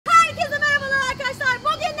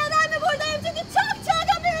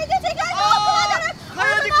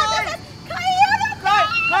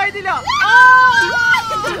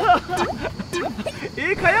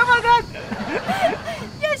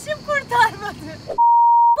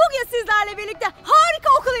sizlerle birlikte harika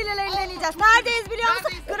okul hilelerini deneyeceğiz. Neredeyiz biliyor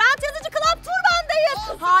musun? Grant Yazıcı Club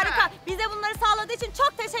Turban'dayız. Harika. Bize bunları sağladığı için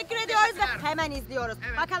çok teşekkür ediyoruz ve hemen izliyoruz.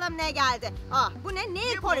 Bakalım ne geldi. Bu ne?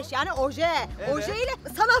 Nail polish yani oje. Oje ile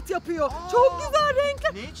sanat yapıyor. Çok güzel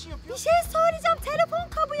renkli. Ne için yapıyor? Bir şey söyleyeceğim. Telefon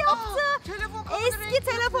kabı yaptı. Eski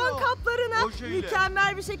telefon kaplarını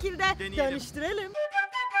mükemmel bir şekilde dönüştürelim.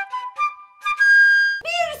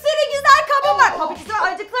 Bir sürü güzel kabım var. Tabii ki sonra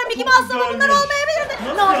ayıcıklar Mickey Mouse'la bunlar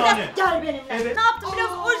olmayabilirdi. Ne yapacağız? Gel benimle. Ne yaptım biliyor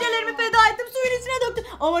musun? Ojelerimi feda ettim, suyun içine döktüm.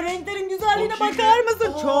 Ama renklerin güzelliğine bakar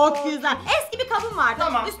mısın? Çok güzel. Eski bir kabım vardı.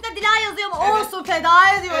 Tamam. Üstüne Dila yazıyor ama olsun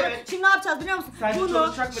feda ediyorum. Evet. Şimdi ne yapacağız biliyor musun? Sence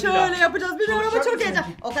Bunu şöyle yapacağız biliyorum ama çok heyecan.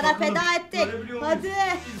 O kadar feda ettik. Hadi.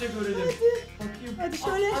 Biz de görelim. Bakayım. Hadi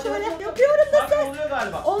şöyle yapıyorum da ses. Oluyor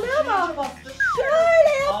galiba. Oluyor mu?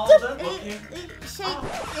 Şöyle yaptım. Aldın,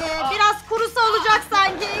 Biraz kurusu olacak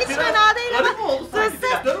sanki. Hiç fena değil ama.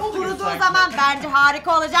 Kuruduğu zaman bence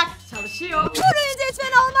harika olacak. Çalışıyor. Kuruyunca hiç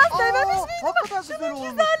fena olmaz dememiş miydim? Şunun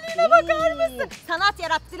güzelliğine bakar mısın? Sanat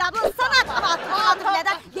yarattı Dila. Bu sanat ama attık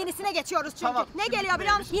neden? Yenisine geçiyoruz çünkü. Tamam. Ne geliyor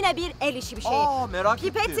biliyor musun? Yine bir el işi bir şey. Merak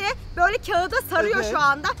ettim. Pipeti böyle kağıda sarıyor şu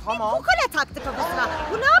anda. Tamam. Bir bukale taktı kafasına.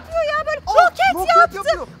 Bu ne yapıyor ya böyle? Roket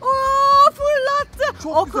yaptı. Fırlattı.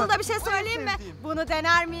 Çok Okulda güzel. bir şey söyleyeyim mi? Bunu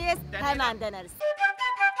dener miyiz? Hemen deneriz.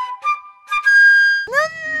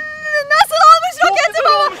 Nasıl olmuş roketim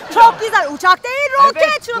ama? Çok güzel. Uçak değil roket.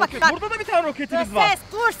 Evet, şuna bak. Burada da bir tane roketimiz var.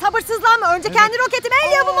 Dur sabırsızlanma. Önce kendi roketimi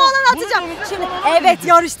el yapımı olan atacağım. Şimdi evet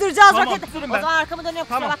yarıştıracağız roketi. O zaman arkamı dönüyorum.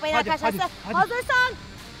 Kusura bakmayın arkadaşlar. Hazırsan.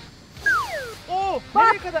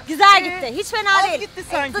 Nereye kadar? Güzel gitti. Hiç fena değil. Gitti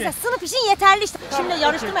sanki. Sınıf için yeterli işte. Şimdi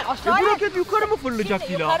yarıştırmaya aşağıya. Bu roket yukarı mı fırlayacak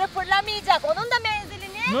Dila? Yukarı fırlamayacak. Onun da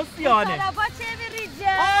menzilini nasıl yani? bu tarafa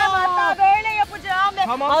çevireceğim. Hatta böyle yapacağım.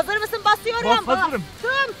 Tamam. Hazır mısın? Basıyorum. Hazırım.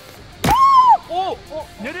 Tüm.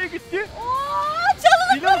 Nereye gitti?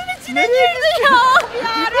 Çalılıkların içine girdi ya.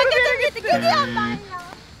 Roketim gitti. Gidiyorum ben ya.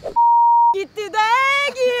 Gitti de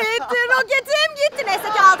gitti. Roketim gitti. Neyse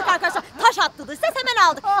ki aldık arkadaşlar. Taş attı dış ses hemen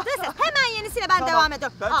aldık. Dış ses hemen yenisiyle ben devam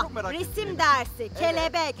ediyorum. Ben çok merak ettim. Resim dersi.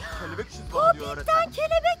 Kelebek. Kelebek çizmem diyor öğretmen. Popit'ten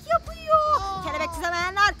kelebek yapıyor. Kelebek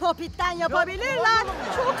çizemeyenler Popit'ten yapabilirler.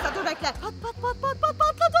 Çok da dur bekle.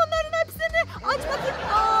 Patlat onların hepsini. Aç bakayım.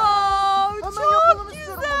 Çok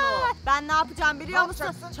güzel. Ben ne yapacağım biliyor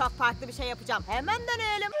musun? Çok farklı bir şey yapacağım. Hemen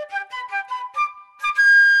deneyelim.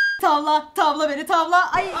 Tavla beni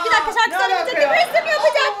tavla. Ay bir dakika şarkı söylemeyecektim. Resim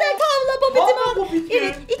yapacaktım. Tavla Popit'imi aldım.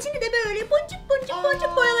 Evet içini de böyle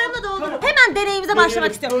boncuk boyalarımla doldurdum. Hemen deneyimize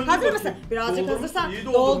başlamak istiyorum. Hazır mısın? Birazcık hazırsan.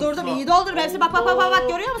 Doldurdum iyi doldurdum. Hepsi bak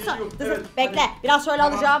görüyor musun? Bekle biraz şöyle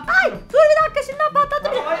alacağım. Ay dur bir dakika şimdiden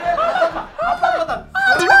patlattı bile. Patlatmadan.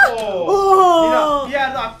 Bir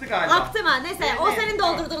yerde aktı galiba. Aktı mı? Neyse o senin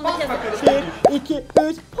doldurduğun bir kez. 1, 2,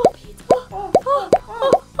 3. Popit.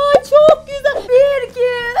 Çok güzel. 1, 2, 3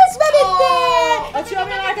 ve bitti. Açıyorum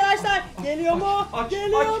arkadaşlar. Geliyor mu?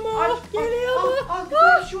 Geliyor mu?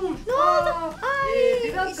 Güzel bir şey olmuş. Ne oldu?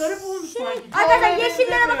 Biraz garip olmuş sanki. Arkadaşlar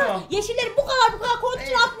yeşillere bakın. Yeşilleri bu kadar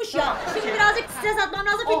kontrol atmış ya. Şimdi birazcık stres atmam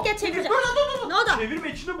lazım. Pitket çevireceğim. Ne oldu? Çevirme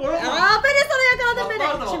içine boya var. Aferin sana yakaladın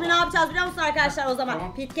beni. Şimdi ne yapacağız biliyor musun arkadaşlar o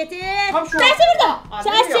zaman? Pitketi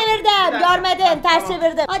ters çevirdim. Görmedin ters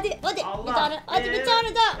çevirdim. Hadi bir tane. Hadi bir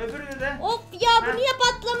tane daha. Öbürünü de. Of ya bu niye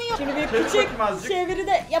patlamıyor? Şimdi bir küçük çeviri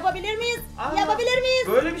de yapabilir miyiz? Yapabilir miyiz?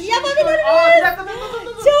 Böyle bir şey. Yapabilir miyiz? Bir dakika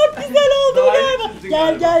dur. Çok güzel oldu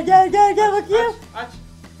galiba. Gel bakayım. Aç.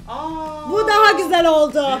 Bu daha güzel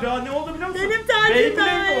oldu. Dila ne oldu biliyor musun? Benim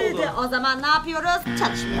tercihimdeydi. O zaman ne yapıyoruz?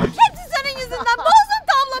 Çalışmıyor. Hepsi senin yüzünden. Bozdun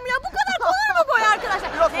tablamı ya. Bu kadar kolay mı boy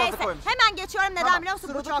arkadaşlar? Neyse hemen geçiyorum. Neden biliyor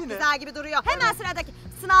musun? Bu çok güzel gibi duruyor. Hemen sıradaki.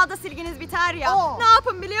 Sınavda silginiz biter ya. Ne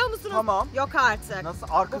yapın biliyor musunuz? Tamam. Yok artık. Nasıl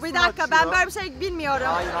arkasını Bu bir dakika açıyor? ben böyle bir şey bilmiyorum.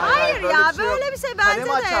 Hayır, ya böyle böyle bir şey bence Kalemi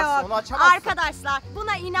de açarsın, yok. onu açamazsın. Arkadaşlar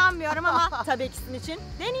buna inanmıyorum ama tabii ki sizin için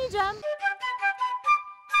deneyeceğim.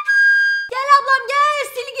 Gel ablam gel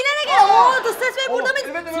silgilere gel. Dış ses Bey burada mı?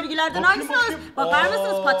 Evet. Silgilerden Bakayım. hangisini alıyorsun? Bakar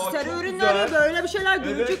mısınız? Patiseri çok ürünleri güzel. böyle bir şeyler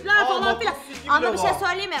gülücükler falan filan. Ama bir şey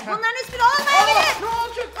söyleyeyim mi? Bunların hiçbiri olmayabilir. Ne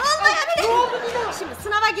olacak? Olmayabilir. Ne oldu Dila? Şimdi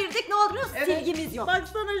sınava girdik ne oldu biliyor musun? Silgimiz yok.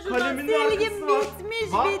 Baksana şuna silgim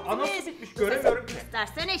bitmiş. Nasıl bitmiş göremiyorum ki.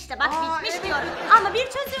 İstersene işte bak bitmiş diyorum. Ama bir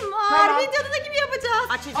çözüm var. Videoda da gibi yapacağız.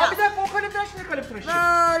 Açacağız. Bir dakika o kalem tıraş ne kalem tıraşı?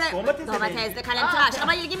 Böyle. Domatesli kalem tıraş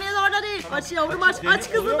ama ilgimiz orada değil. Aç yavrum aç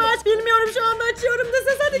kızım aç. Bilmiyorum şu anda açıyorum da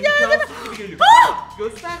ses hadi geldi mi?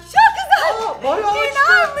 Göster. Çok güzel. Bayağı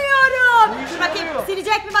İnanmıyorum. Bu işe Dur bakayım yarıyor.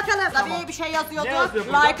 silecek mi bakalım? Tabii bir şey yazıyordu. Ne yazıyor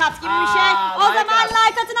burada? Like at gibi bir şey. O like zaman at.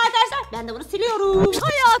 like atın arkadaşlar. Ben de bunu siliyorum.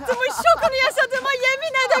 Hayatımın şokunu yaşadığıma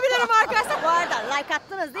yemin edebilirim arkadaşlar. Bu arada like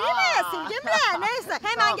attınız değil mi? Silgimle. Neyse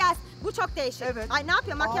hemen gelsin. Bu çok değişik. Evet. Ay ne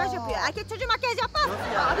yapıyor? Makyaj yapıyor. Erkek çocuğu makyaj yapmaz.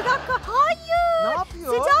 Nasıl Bir dakika. Hayır. Ne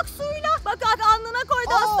yapıyor? Sıcak suyla. Bak alnına koydu.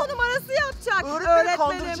 Hasta numarası yapacak.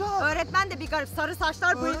 Öğretmenim. Öğretmen de bir garip. Sarı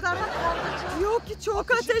saçlar, bıyıklar. Yok ki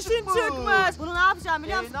çok ateşin çıkmış. Bunu ne yapacağım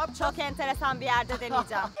biliyor musun? Çok enteresan bir yerde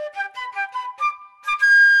deneyeceğim.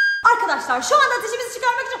 Arkadaşlar şu anda ateşimizi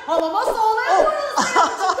çıkarmak için hamama soğumaya koyuyoruz.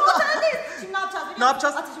 Çünkü oteldeyiz. Şimdi ne yapacağız biliyor musun? Ne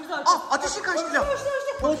yapacağız? Ateşimizi ölçeceğiz. Ateşi kaç Dila?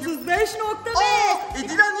 35.5.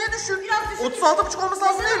 Dila niye düşük? Biraz düşük. 36.5 olması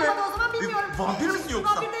lazım değil mi? O zaman bilmiyorum. Vampir misin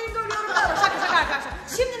yoksa? Vampir değil görüyorum. Şaka arkadaşlar.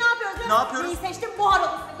 Şimdi ne yapıyoruz? Ne yapıyoruz? Neyi seçtim? Buhar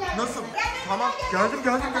odası. Nasıl? Tamam geldim.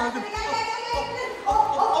 Gel.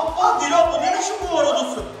 Dila bu ne biçim buhar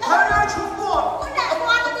odası? Her yer çok buhar. Bu ne?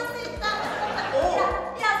 Buhar odası işte.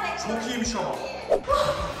 Biraz bekle. Çok iyiymiş ama.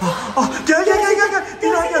 Gel.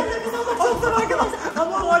 Dila gel.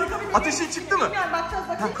 Ama harika bir Ateşin çıktı mı? bilmiyorum. Bakacağız.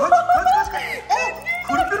 Kaç?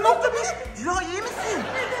 41.5. Dila iyi misin?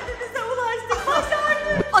 Bize ulaştık.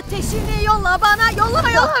 Başardık. Ateşini yolla bana. Yollama.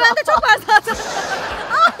 Bende çok var zaten.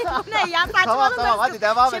 Ay bu ne ya? Saçmalama. Tamam hadi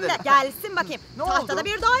devam edelim. Şimdi gelsin bakayım. Ne Tahtada oldu?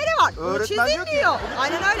 bir daire var. Bunu Öğretmen çizin diyor ki, diyor. bunu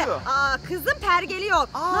Aynen çiz öyle. diyor. Kızın pergeli yok.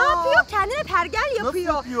 Ne yapıyor? Kendine pergel yapıyor. Nasıl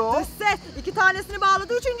yapıyor? Dış ses. 2 tanesini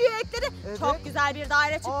bağladı. 3.'yü ekledi. Evet. Çok güzel bir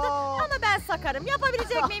daire çıktı. Ama ben sakarım.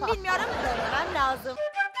 Yapabilecek miyim bilmiyorum. Denemem lazım.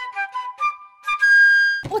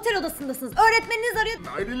 Otel odasındasınız. Öğretmeniniz arıyor.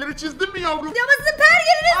 Daireleri çizdin mi yavrum? Ama sizin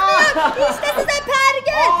pergeliniz mi? İşte size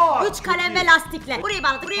pergel. 3 kalem ve lastikle. Burayı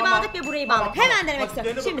bağladık, bağladık ve burayı bağladık. Hemen denemek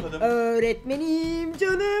istiyorum. Şimdi öğretmenim,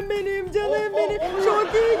 canım benim.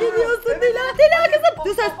 Çok iyi gidiyorsun Dila kızım.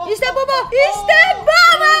 Dış ses. İşte baba.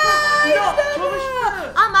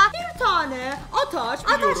 Ama bir tane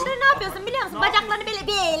ataşları ne yapıyorsun biliyor musun? Bacaklarını böyle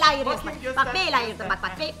beyle ayırıyorsun. Bak beyle ayırdım bak.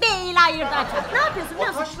 Beyle ayırdım ataş. Ne yapıyorsun biliyor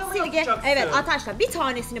musun? Ataşla mı Silgi. yapacaksın? Evet ataşla. Bir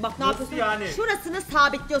tanesini bak ne yapıyorsun? yani? Şurasını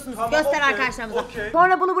sabitliyorsunuz. Tamam, Göster okey, arkadaşlarımıza. okey.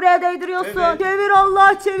 Sonra bunu buraya değdiriyorsun. Evet. Çevir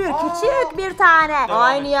Allah çevir. Küçük bir tane.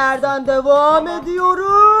 Aynı yerden devam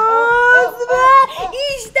ediyoruz. Ve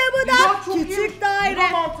işte bu da Dila, çok küçük iyiymiş. daire. Bu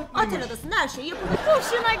da mantıklıymış. Otel odasında her şeyi yapıyor.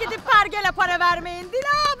 Boşuna gidip pergele para vermeyin. Dila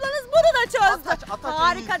ablanız bunu da çözdü. Ataç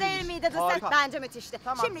Harika en değil iyisiymiş. miydi? Dış ses? Harika. Bence müthişti.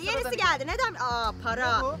 Tamam, Şimdi sırada yenisi ne? geldi. Neden?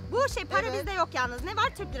 Para. Ne bu? Bu şey para Evet. bizde yok yalnız. Ne var?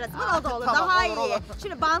 Türk lirası var. O da olur. Tamam, Daha olur, iyi. olur.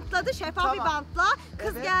 Şimdi bantladı. Şeffaf bir Tamam. bantla.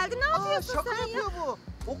 Kız Evet. geldi. Ne yapıyorsun Şaka sen ya? yapıyor bu.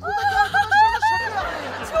 Okuldaki arkadaşlarına şaka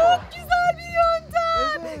yapıyor. Çok güzel bir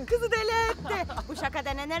yöntem. Evet. Kızı deli etti. Bu şaka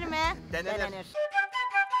denenir mi? Denenir.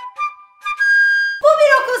 Bu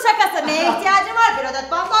bir okul şakası. Neye ihtiyacın var? Bir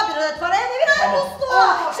adet bantla, bir adet paraya ve bir adet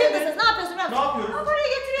musluğa. Şimdi siz ne yapıyorsun? Ne yapıyoruz? Parayı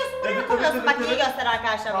getiriyorsun, buraya Evet, koyuyorsun. evet, Bak evet, iyi evet. göster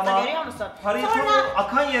arkadaşlarımıza. Tamam. Görüyor musun? Parayı Sonra sonra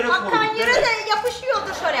akan yere koyduk. akan yere evet. de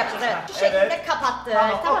yapışıyordur. Şöyle yapacağız. Evet. Şu şekilde Evet. kapattık.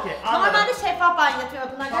 Tamam, okey, anladım. Normalde şeffaf banyo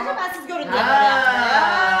bunlar. Tamam. Ben siz görün diye Ha. böyle yaptım.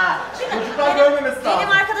 Şimdi Çocuklar görmemesi lazım.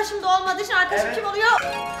 benim arkadaşım da olmadığı için arkadaşım Evet. kim oluyor?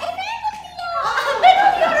 Ben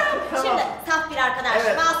oluyorum. Şimdi saf bir arkadaş,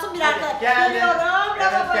 Evet. masum bir Hadi, arkadaş. geldim. Geliyorum,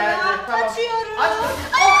 Evet, lavaboya geldim, tamam. açıyorum. Aç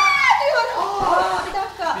bakayım.